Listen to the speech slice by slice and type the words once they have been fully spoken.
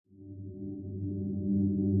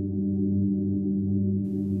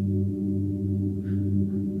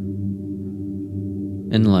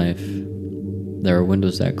In life, there are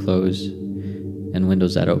windows that close and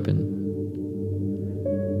windows that open.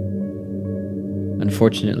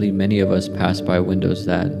 Unfortunately, many of us pass by windows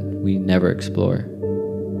that we never explore.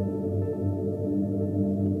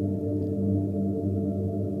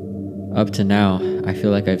 Up to now, I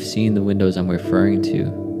feel like I've seen the windows I'm referring to,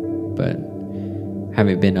 but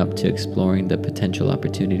haven't been up to exploring the potential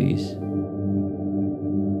opportunities.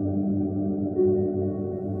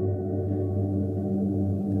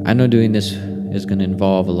 I know doing this is going to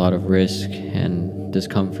involve a lot of risk and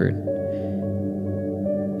discomfort,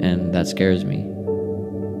 and that scares me.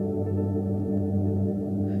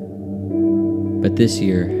 But this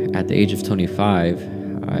year, at the age of 25,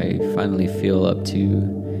 I finally feel up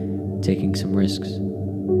to taking some risks.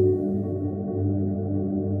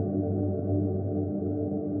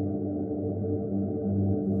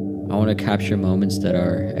 I want to capture moments that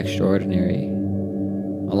are extraordinary,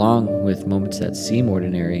 along with moments that seem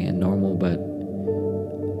ordinary and normal but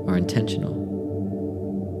are intentional.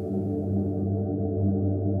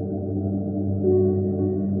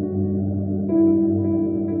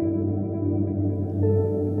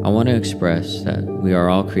 I want to express that we are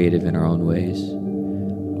all creative in our own ways,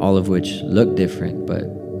 all of which look different but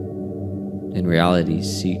in reality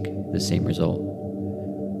seek the same result: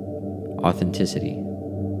 authenticity.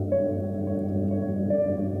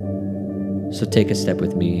 So take a step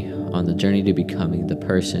with me on the journey to becoming the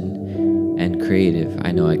person and creative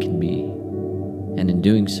I know I can be. And in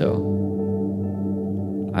doing so,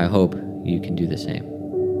 I hope you can do the same.